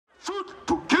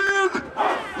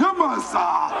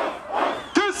Gaza,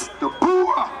 against the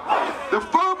poor, the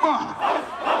farmer,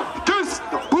 against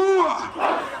the poor,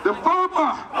 the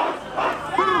farmer.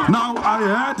 Now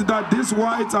I heard that these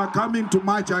whites are coming to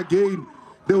march again.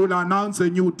 They will announce a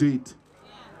new date.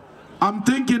 I'm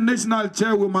thinking National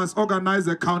Chair, we must organize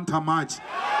a counter march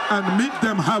and meet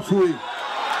them halfway.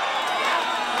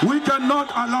 We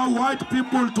cannot allow white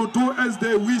people to do as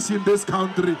they wish in this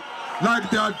country, like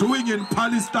they are doing in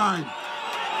Palestine.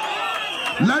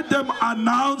 Let them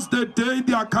announce the day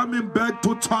they are coming back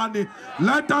to Tshwane.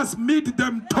 Let us meet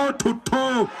them toe to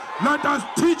toe. Let us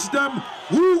teach them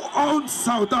who owns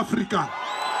South Africa.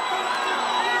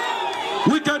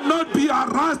 We cannot be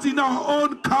harassed in our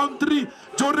own country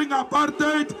during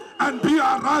apartheid and be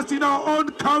harassed in our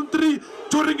own country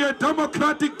during a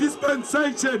democratic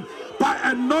dispensation by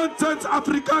a nonsense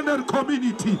Afrikaner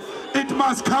community. It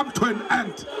must come to an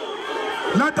end.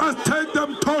 Let us take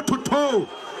them toe to toe.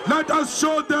 Let us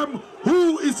show them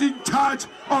who is in charge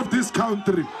of this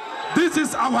country. This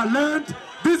is our land.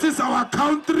 This is our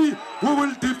country. We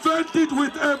will defend it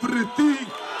with everything.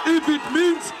 If it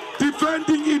means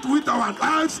defending it with our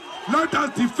lives, let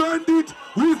us defend it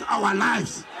with our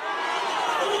lives.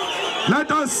 Let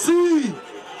us see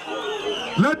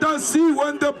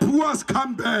when the poor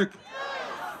come back,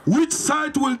 which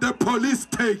side will the police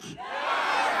take?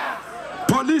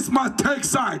 Police must take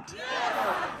side.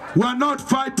 We are not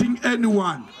fighting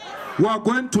anyone. We are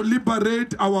going to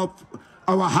liberate our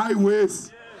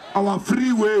highways, our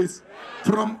freeways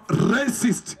from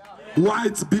racist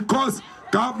whites because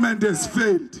government has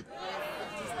failed.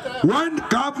 When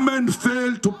government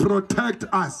failed to protect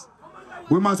us,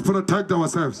 we must protect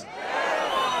ourselves.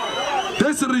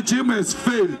 This regime has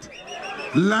failed.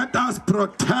 Let us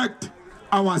protect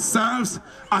ourselves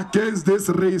against this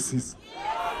racism.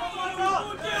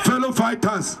 Fellow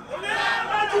fighters,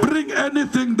 bring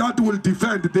anything that will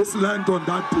defend this land on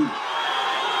that day.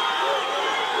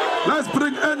 Let's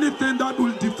bring anything that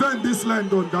will defend this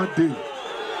land on that day.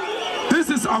 This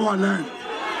is our land.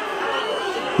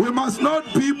 We must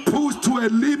not be pushed to a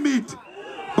limit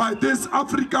by these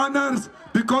Afrikaners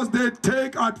because they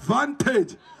take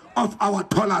advantage of our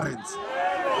tolerance.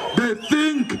 They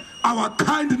think our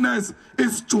kindness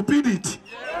is stupidity.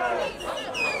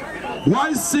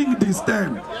 Why sing this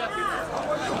then?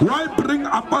 Why bring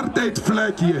apartheid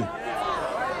flag here?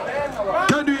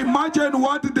 Can you imagine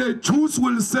what the Jews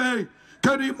will say?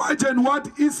 Can you imagine what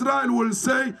Israel will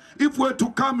say if we're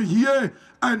to come here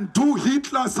and do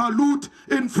Hitler salute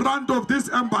in front of this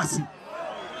embassy?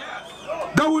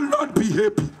 They will not be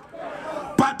happy.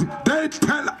 But they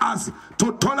tell us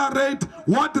to tolerate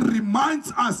what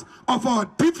reminds us of our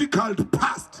difficult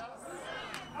past.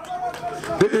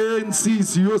 The ANC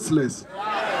is useless.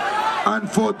 And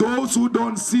for those who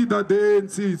don't see that the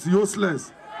ANC is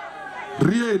useless,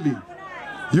 really,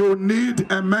 you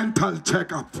need a mental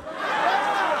checkup.